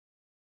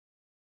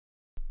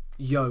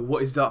Yo,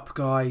 what is up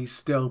guys,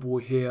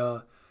 Stelboy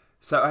here.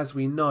 So as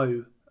we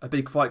know, a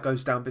big fight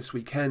goes down this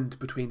weekend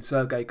between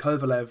Sergey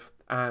Kovalev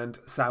and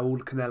Saul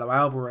Canelo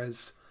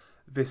Alvarez.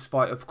 This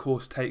fight of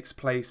course takes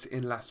place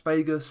in Las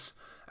Vegas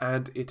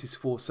and it is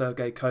for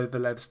Sergey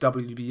Kovalev's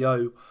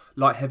WBO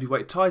light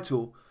heavyweight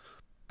title.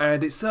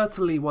 And it's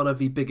certainly one of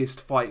the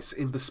biggest fights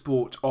in the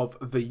sport of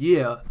the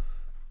year.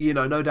 You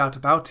know, no doubt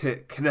about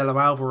it,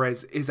 Canelo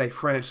Alvarez is a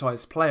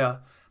franchise player.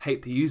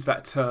 Hate to use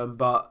that term,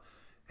 but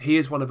he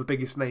is one of the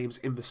biggest names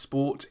in the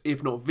sport,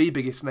 if not the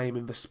biggest name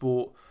in the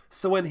sport.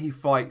 So when he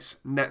fights,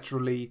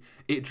 naturally,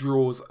 it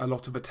draws a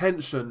lot of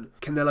attention.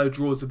 Canelo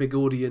draws a big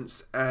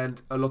audience and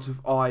a lot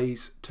of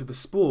eyes to the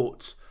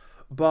sport.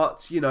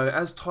 But, you know,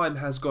 as time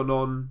has gone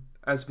on,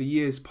 as the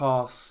years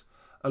pass,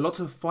 a lot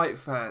of fight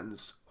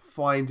fans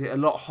find it a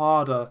lot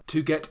harder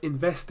to get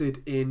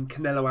invested in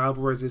Canelo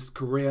Alvarez's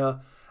career,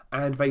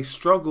 and they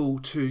struggle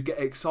to get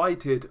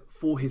excited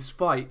for his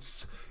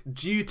fights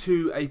due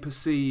to a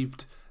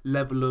perceived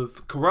level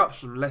of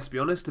corruption. Let's be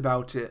honest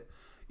about it.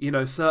 You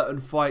know, certain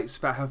fights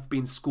that have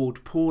been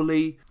scored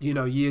poorly. You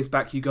know, years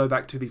back, you go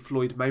back to the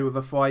Floyd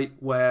Mayweather fight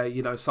where,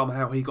 you know,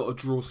 somehow he got a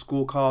draw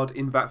scorecard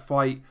in that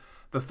fight.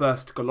 The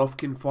first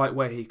Golovkin fight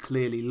where he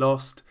clearly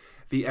lost.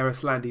 The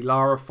Erislandy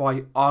Lara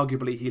fight,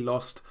 arguably he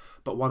lost,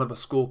 but one of the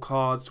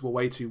scorecards were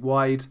way too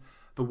wide.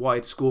 The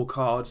wide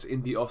scorecards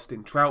in the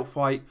Austin Trout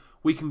fight.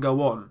 We can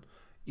go on.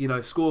 You know,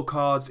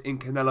 scorecards in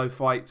Canelo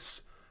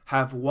fights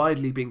have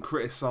widely been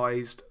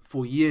criticised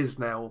for years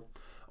now.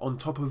 On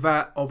top of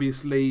that,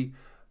 obviously,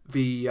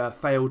 the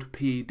failed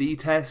PED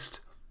test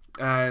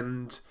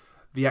and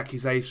the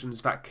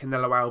accusations that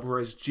Canelo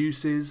Alvarez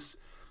juices.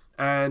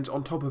 And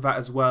on top of that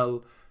as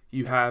well,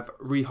 you have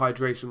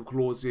rehydration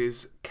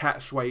clauses,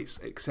 catch weights,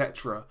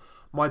 etc.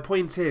 My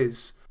point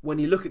is, when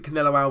you look at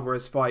Canelo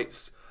Alvarez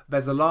fights,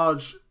 there's a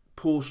large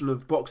portion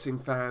of boxing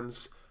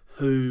fans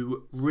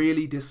who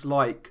really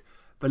dislike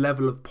the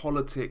level of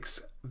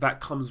politics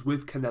that comes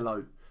with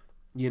Canelo.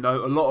 You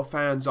know, a lot of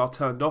fans are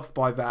turned off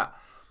by that.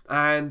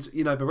 And,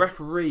 you know, the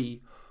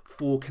referee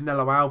for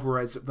Canelo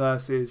Alvarez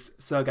versus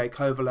Sergey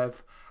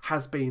Kovalev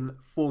has been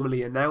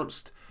formally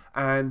announced,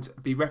 and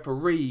the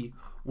referee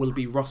will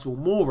be Russel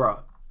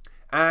Mora.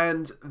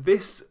 And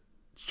this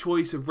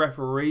choice of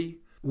referee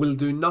will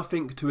do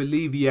nothing to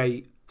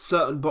alleviate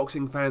certain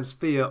boxing fans'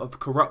 fear of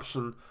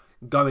corruption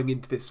going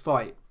into this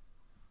fight.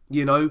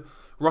 You know,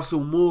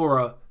 Russel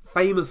Mora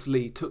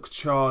famously took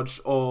charge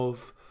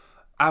of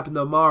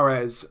Abner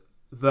Mares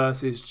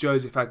versus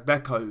Joseph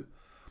Agbeko.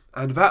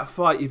 And that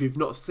fight, if you've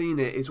not seen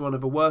it, is one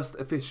of the worst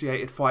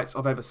officiated fights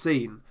I've ever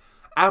seen.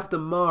 Abner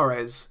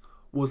Mares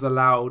was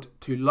allowed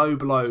to low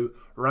blow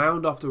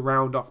round after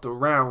round after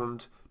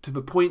round to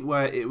the point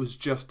where it was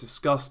just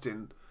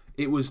disgusting.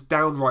 It was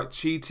downright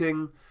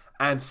cheating,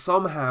 and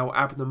somehow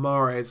Abner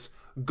Mares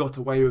got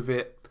away with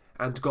it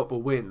and got the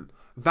win.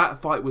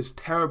 That fight was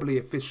terribly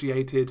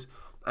officiated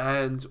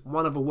and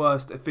one of the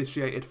worst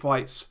officiated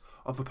fights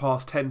of the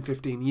past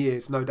 10-15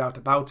 years, no doubt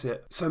about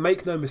it. So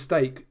make no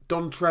mistake,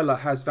 Don Trella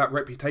has that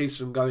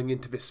reputation going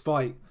into this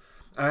fight.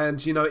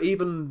 And, you know,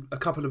 even a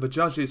couple of the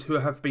judges who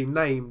have been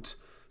named,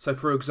 so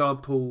for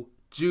example,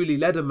 Julie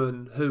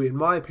Lederman, who in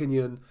my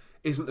opinion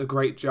isn't a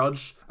great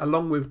judge,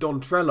 along with Don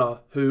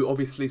Trella, who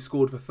obviously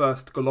scored the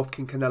first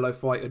Golovkin-Canelo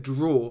fight a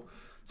draw.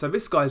 So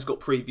this guy's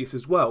got previous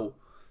as well.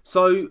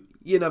 So,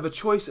 you know, the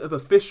choice of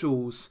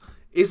officials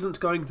isn't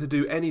going to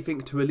do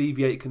anything to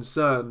alleviate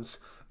concerns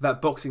that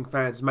boxing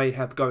fans may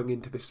have going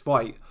into this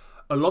fight.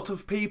 A lot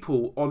of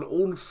people on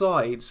all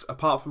sides,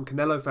 apart from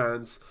Canelo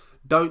fans,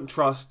 don't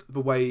trust the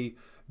way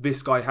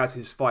this guy has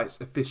his fights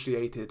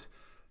officiated.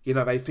 You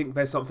know, they think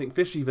there's something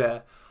fishy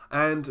there.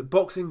 And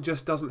boxing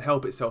just doesn't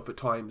help itself at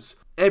times.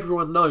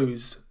 Everyone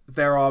knows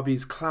there are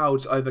these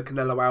clouds over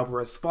Canelo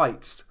Alvarez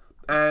fights.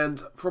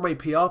 And from a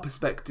PR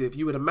perspective,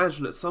 you would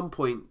imagine at some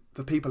point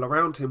the people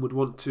around him would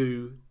want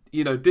to,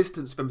 you know,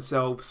 distance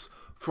themselves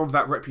from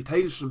that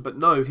reputation. But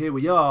no, here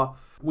we are.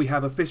 We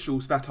have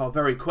officials that are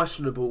very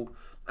questionable.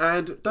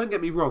 And don't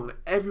get me wrong,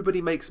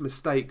 everybody makes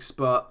mistakes,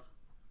 but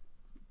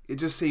it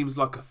just seems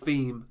like a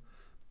theme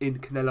in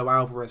Canelo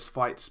Alvarez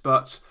fights.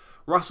 But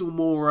Russel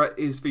Mora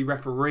is the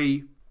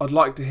referee. I'd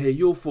like to hear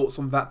your thoughts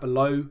on that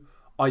below.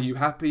 Are you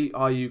happy?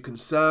 Are you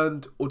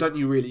concerned? Or don't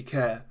you really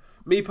care?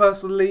 Me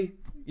personally,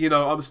 you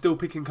know, I'm still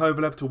picking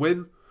Kovalev to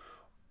win.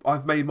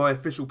 I've made my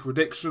official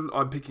prediction.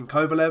 I'm picking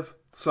Kovalev.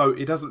 So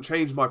it doesn't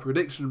change my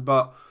prediction,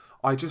 but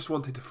I just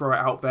wanted to throw it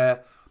out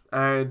there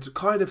and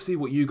kind of see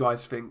what you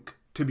guys think,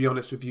 to be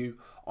honest with you.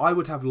 I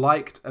would have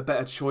liked a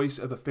better choice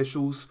of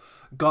officials.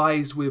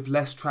 Guys with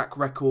less track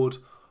record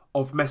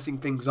of messing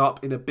things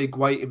up in a big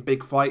way in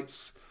big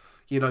fights.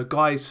 You know,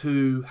 guys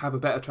who have a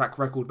better track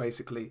record,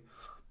 basically.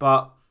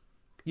 But,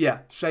 yeah,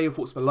 share your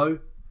thoughts below.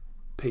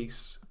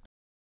 Peace.